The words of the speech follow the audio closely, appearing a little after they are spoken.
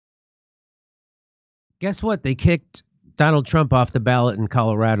Guess what? They kicked Donald Trump off the ballot in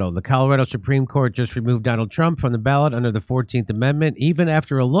Colorado. The Colorado Supreme Court just removed Donald Trump from the ballot under the 14th Amendment, even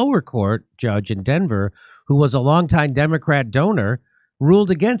after a lower court judge in Denver, who was a longtime Democrat donor, ruled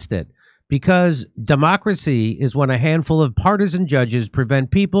against it. Because democracy is when a handful of partisan judges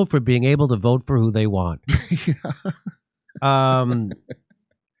prevent people from being able to vote for who they want.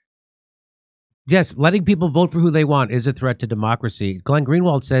 Yes, letting people vote for who they want is a threat to democracy. Glenn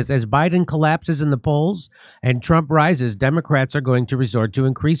Greenwald says, as Biden collapses in the polls and Trump rises, Democrats are going to resort to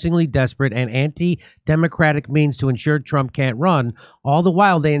increasingly desperate and anti-democratic means to ensure Trump can't run. All the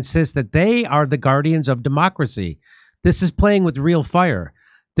while, they insist that they are the guardians of democracy. This is playing with real fire.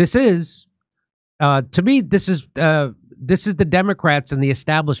 This is, to me, this is the Democrats and the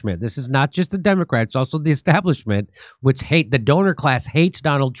establishment. This is not just the Democrats, also the establishment, which the donor class hates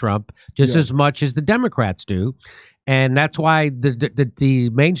Donald Trump just as much as the Democrats do. And that's why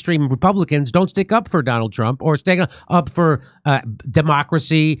the mainstream Republicans don't stick up for Donald Trump or stick up for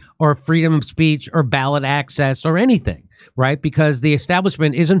democracy or freedom of speech or ballot access or anything. Right? Because the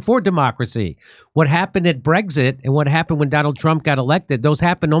establishment isn't for democracy. What happened at Brexit and what happened when Donald Trump got elected, those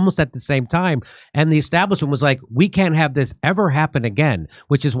happened almost at the same time. And the establishment was like, we can't have this ever happen again,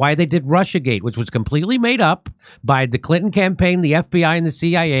 which is why they did Russiagate, which was completely made up by the Clinton campaign, the FBI and the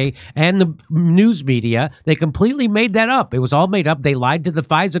CIA and the news media. They completely made that up. It was all made up. They lied to the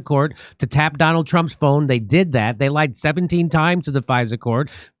FISA court to tap Donald Trump's phone. They did that. They lied 17 times to the FISA court.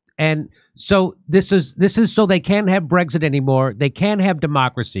 And so this is so they can't have Brexit anymore. They can't have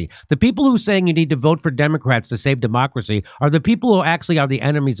democracy. The people who are saying you need to vote for Democrats to save democracy are the people who actually are the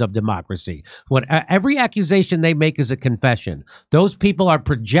enemies of democracy. Every accusation they make is a confession. Those people are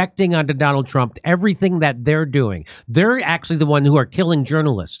projecting onto Donald Trump everything that they're doing. They're actually the ones who are killing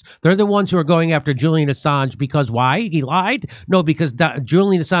journalists. They're the ones who are going after Julian Assange because why? He lied? No, because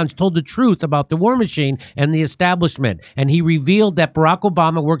Julian Assange told the truth about the war machine and the establishment. And he revealed that Barack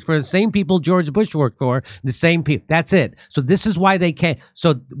Obama worked for the same people George Bush worked for, the same people. That's it. So this is why they can't.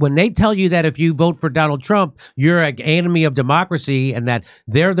 So when they tell you that if you vote for Donald Trump, you're an enemy of democracy and that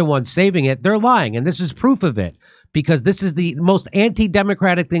they're the ones saving it, they're lying. And this is proof of it. Because this is the most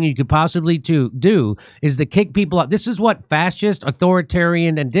anti-democratic thing you could possibly do is to kick people out. This is what fascist,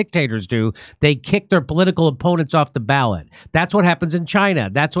 authoritarian, and dictators do. They kick their political opponents off the ballot. That's what happens in China.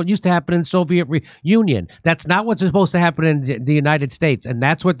 That's what used to happen in Soviet Union. That's not what's supposed to happen in the United States, and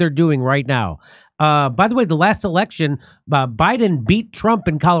that's what they're doing right now. By the way, the last election, Biden beat Trump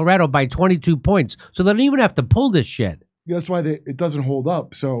in Colorado by 22 points, so they don't even have to pull this shit. That's why it doesn't hold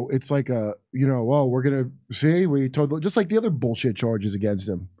up. So it's like we're going to see, we told, just like the other bullshit charges against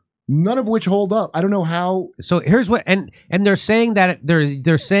him, none of which hold up. I don't know how. So here's what, and they're saying that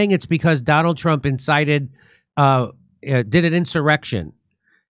they're saying it's because Donald Trump incited, did an insurrection,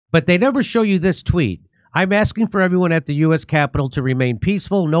 but they never show you this tweet. I'm asking for everyone at the U.S. Capitol to remain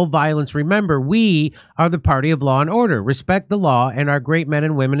peaceful, no violence. Remember, we are the party of law and order. Respect the law and our great men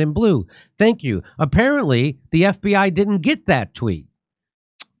and women in blue. Thank you. Apparently, the FBI didn't get that tweet.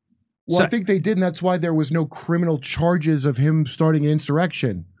 Well, I think they did, and that's why there was no criminal charges of him starting an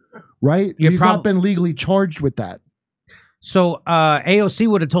insurrection, right? He's not been legally charged with that. So AOC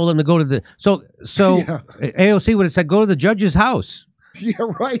would have told him to go to the... So yeah. AOC would have said, go to the judge's house. Yeah,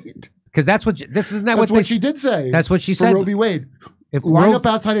 right. Because that's what she did say. That's what she said. Roe v. Wade. Line up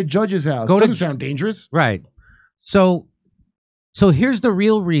outside a judge's house. Doesn't sound dangerous. Right. So here's the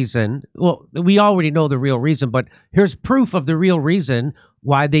real reason. Well, we already know the real reason, but here's proof of the real reason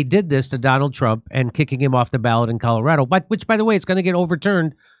why they did this to Donald Trump and kicking him off the ballot in Colorado, which, by the way, is going to get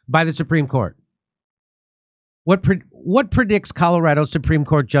overturned by the Supreme Court. What predicts Colorado Supreme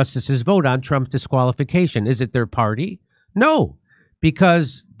Court justices vote on Trump's disqualification? Is it their party? No.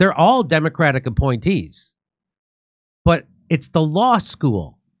 Because they're all Democratic appointees. But it's the law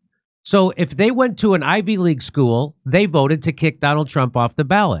school. So if they went to an Ivy League school, they voted to kick Donald Trump off the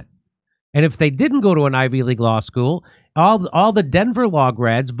ballot. And if they didn't go to an Ivy League law school, all the Denver law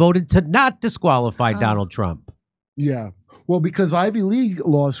grads voted to not disqualify Donald Trump. Yeah. Well, because Ivy League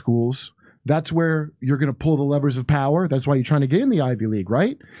law schools, that's where you're going to pull the levers of power. That's why you're trying to get in the Ivy League,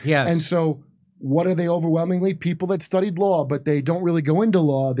 right? Yes. And so... what are they overwhelmingly? People that studied law, but they don't really go into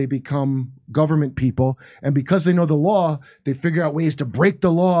law. They become government people. And because they know the law, they figure out ways to break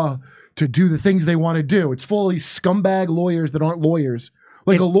the law to do the things they want to do. It's full of these scumbag lawyers that aren't lawyers.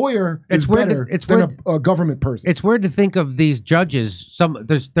 Like a lawyer is better than a government person. It's weird to think of these judges,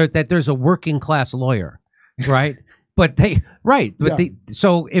 there's a working class lawyer, right? But right. But Yeah.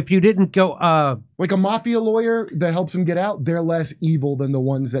 so if you didn't go, Like a mafia lawyer that helps them get out, they're less evil than the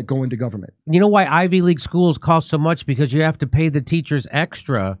ones that go into government. you know why Ivy League schools cost so much? Because you have to pay the teachers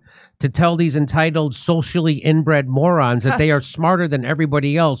extra to tell these entitled, socially inbred morons that they are smarter than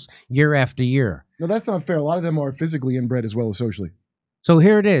everybody else year after year. No, that's not fair. A lot of them are physically inbred as well as socially. So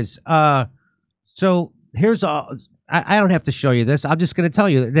here it is. So here's all. I don't have to show you this. I'm just going to tell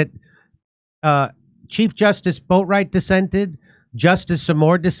you that Chief Justice Boatwright dissented, Justice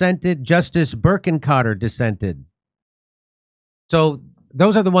Samore dissented, Justice Birkencotter dissented. So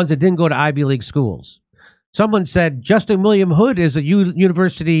those are the ones that didn't go to Ivy League schools. Someone said Justin William Hood is a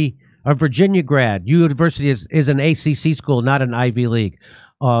University of Virginia grad. University is an ACC school, not an Ivy League.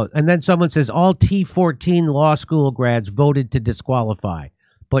 And then someone says all T14 law school grads voted to disqualify.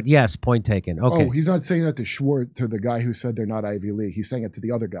 But yes, point taken. Okay. Oh, he's not saying that to Schwartz, to the guy who said they're not Ivy League. He's saying it to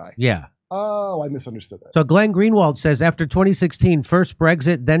the other guy. Yeah. Oh, I misunderstood that. So Glenn Greenwald says after 2016, first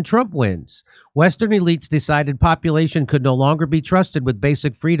Brexit, then Trump wins. Western elites decided population could no longer be trusted with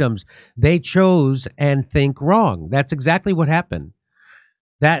basic freedoms. They chose and think wrong. That's exactly what happened.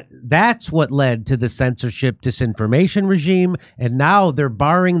 That's what led to the censorship disinformation regime. And now they're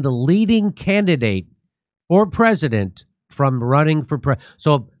barring the leading candidate for president from running for president.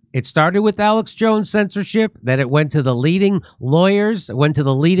 So it started with Alex Jones censorship, then it went to the leading lawyers, it went to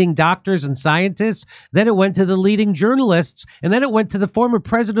the leading doctors and scientists, then it went to the leading journalists, and then it went to the former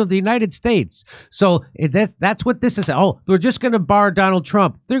president of the United States. So that's what this is. Oh, they're just going to bar Donald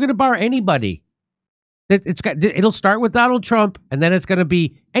Trump. They're going to bar anybody. It'll start with Donald Trump, and then it's going to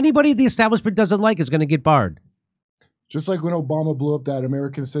be anybody the establishment doesn't like is going to get barred. Just like when Obama blew up that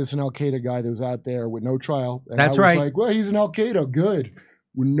American citizen Al-Qaeda guy that was out there with no trial. And That's I was right. like, well, he's an Al-Qaeda. Good.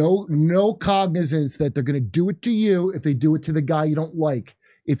 No cognizance that they're going to do it to you if they do it to the guy you don't like.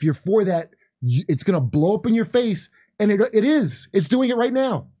 If you're for that, it's going to blow up in your face. And it is. It's doing it right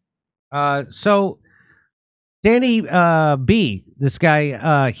now. So Danny B, this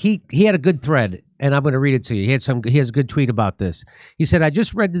guy, he had a good thread, and I'm going to read it to you. He has a good tweet about this. He said, I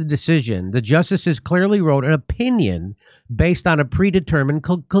just read the decision. The justices clearly wrote an opinion based on a predetermined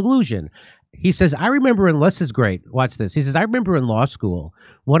conclusion. He says, I remember in this is great. Watch this. He says, I remember in law school,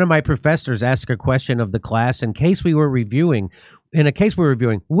 one of my professors asked a question of the class in a case we were reviewing,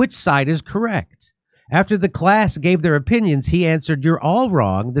 which side is correct? After the class gave their opinions, he answered, you're all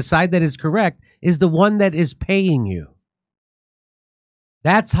wrong. The side that is correct is the one that is paying you.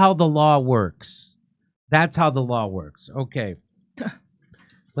 That's how the law works. That's how the law works. Okay.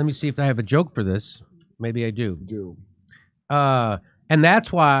 Let me see if I have a joke for this. Maybe I do. And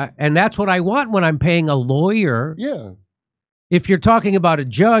that's what I want when I'm paying a lawyer. Yeah. If you're talking about a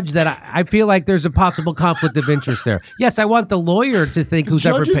judge, that I feel like there's a possible conflict of interest there. Yes, I want the lawyer to think who's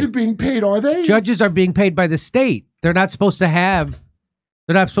ever paid. Judges are being paid, are they? Judges are being paid by the state. They're not supposed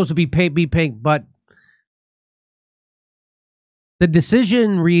to be paying, but the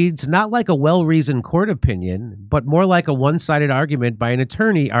decision reads not like a well-reasoned court opinion, but more like a one-sided argument by an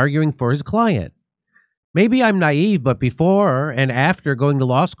attorney arguing for his client. Maybe I'm naive, but before and after going to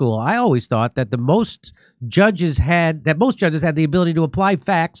law school, I always thought that most judges had the ability to apply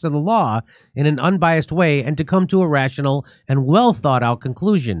facts to the law in an unbiased way and to come to a rational and well thought out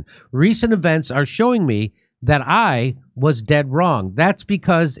conclusion. Recent events are showing me that I was dead wrong. That's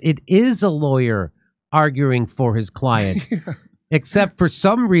because it is a lawyer arguing for his client. Except for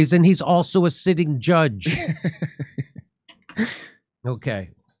some reason, he's also a sitting judge.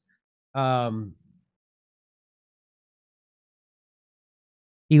 Okay.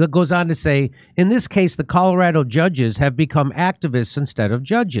 He goes on to say, in this case, the Colorado judges have become activists instead of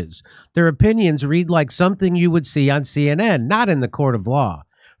judges. Their opinions read like something you would see on CNN, not in the court of law.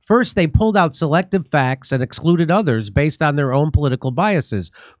 First, they pulled out selective facts and excluded others based on their own political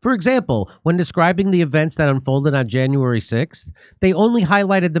biases. For example, when describing the events that unfolded on January 6th, they only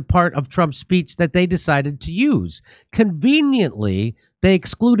highlighted the part of Trump's speech that they decided to use. Conveniently, they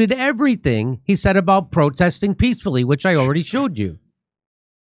excluded everything he said about protesting peacefully, which I already showed you.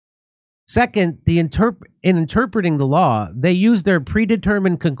 Second, in interpreting the law, they use their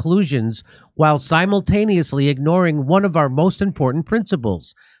predetermined conclusions while simultaneously ignoring one of our most important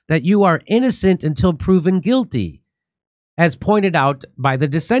principles, that you are innocent until proven guilty, as pointed out by the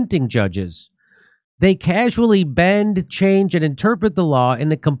dissenting judges. They casually bend, change, and interpret the law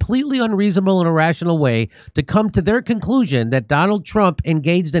in a completely unreasonable and irrational way to come to their conclusion that Donald Trump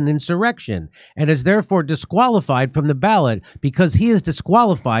engaged in insurrection and is therefore disqualified from the ballot because he is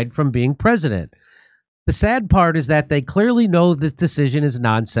disqualified from being president. The sad part is that they clearly know this decision is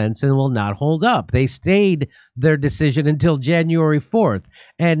nonsense and will not hold up. They stayed their decision until January 4th.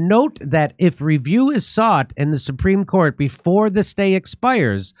 And note that if review is sought in the Supreme Court before the stay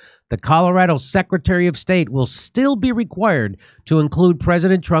expires, the Colorado Secretary of State will still be required to include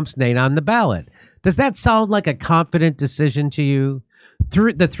President Trump's name on the ballot. Does that sound like a confident decision to you?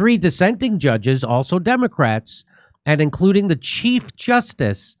 The three dissenting judges, also Democrats, and including the Chief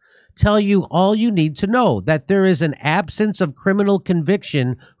Justice, tell you all you need to know, that there is an absence of criminal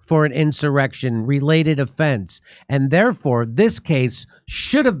conviction for an insurrection-related offense, and therefore this case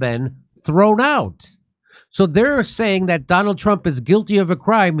should have been thrown out. So they're saying that Donald Trump is guilty of a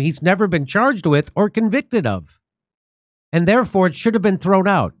crime he's never been charged with or convicted of, and therefore it should have been thrown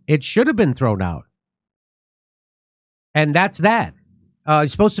out. It should have been thrown out. And that's that.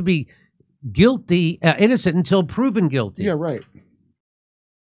 He's supposed to be innocent until proven guilty. Yeah, right.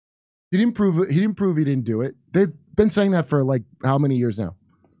 He didn't prove it. He didn't do it. They've been saying that for like how many years now?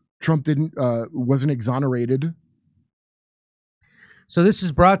 Trump wasn't exonerated. So this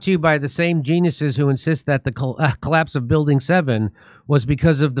is brought to you by the same geniuses who insist that the collapse of Building 7 was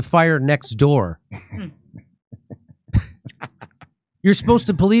because of the fire next door. You're supposed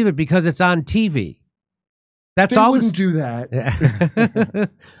to believe it because it's on TV. That's all. They wouldn't do that.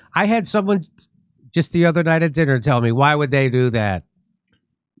 I had someone just the other night at dinner tell me, why would they do that?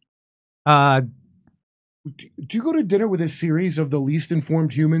 Do you go to dinner with a series of the least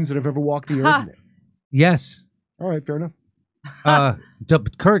informed humans that have ever walked the earth? Yes. All right, fair enough.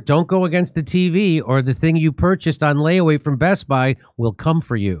 Kurt, don't go against the TV, or the thing you purchased on layaway from Best Buy will come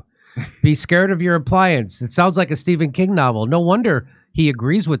for you. Be scared of your appliance. It sounds like a Stephen King novel. No wonder he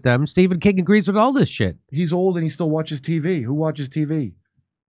agrees with them. Stephen King agrees with all this shit. He's old and he still watches TV. Who watches TV?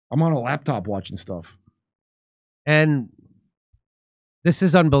 I'm on a laptop watching stuff. And this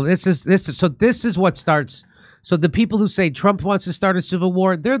is unbelievable. This is what starts. So the people who say Trump wants to start a civil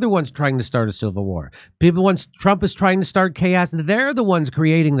war, they're the ones trying to start a civil war. Trump is trying to start chaos, they're the ones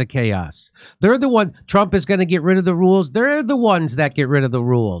creating the chaos. They're the ones. Trump is going to get rid of the rules. They're the ones that get rid of the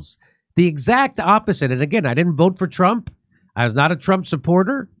rules. The exact opposite. And again, I didn't vote for Trump. I was not a Trump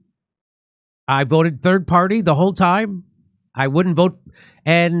supporter. I voted third party the whole time. I wouldn't vote.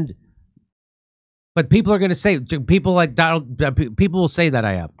 But people are going to say, people like Donald, people will say that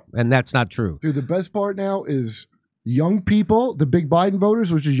I am, and that's not true. Dude, the best part now is young people, the big Biden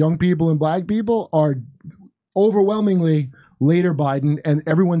voters, which is young people and black people, are overwhelmingly later Biden, and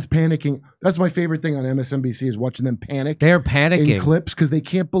everyone's panicking. That's my favorite thing on MSNBC is watching them panic. They're panicking in clips because they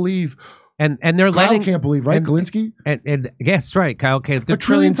can't believe. And they're Kyle can't believe, right? Kalinske? And yes, right, Kyle. Okay, a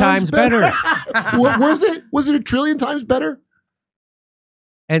trillion times better. What was it? Was it a trillion times better?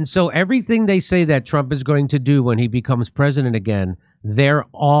 And so everything they say that Trump is going to do when he becomes president again, they're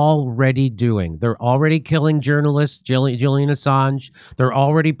already doing. They're already killing journalists, Julian Assange. They're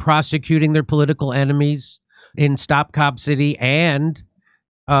already prosecuting their political enemies in Stop Cop City and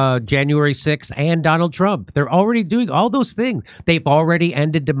January 6th and Donald Trump. They're already doing all those things. They've already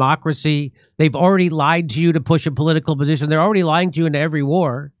ended democracy. They've already lied to you to push a political position. They're already lying to you in every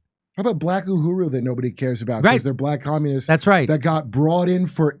war. How about Black Uhuru that nobody cares about because they're black communists? That's right. That got brought in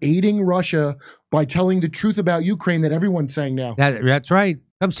for aiding Russia by telling the truth about Ukraine that everyone's saying now. That's right.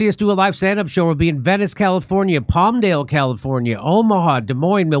 Come see us do a live stand-up show. We'll be in Venice, California, Palmdale, California, Omaha, Des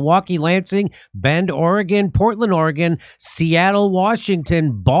Moines, Milwaukee, Lansing, Bend, Oregon, Portland, Oregon, Seattle,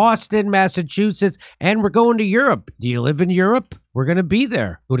 Washington, Boston, Massachusetts, and we're going to Europe. Do you live in Europe? We're going to be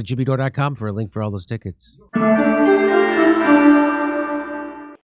there. Go to jimmydore.com for a link for all those tickets.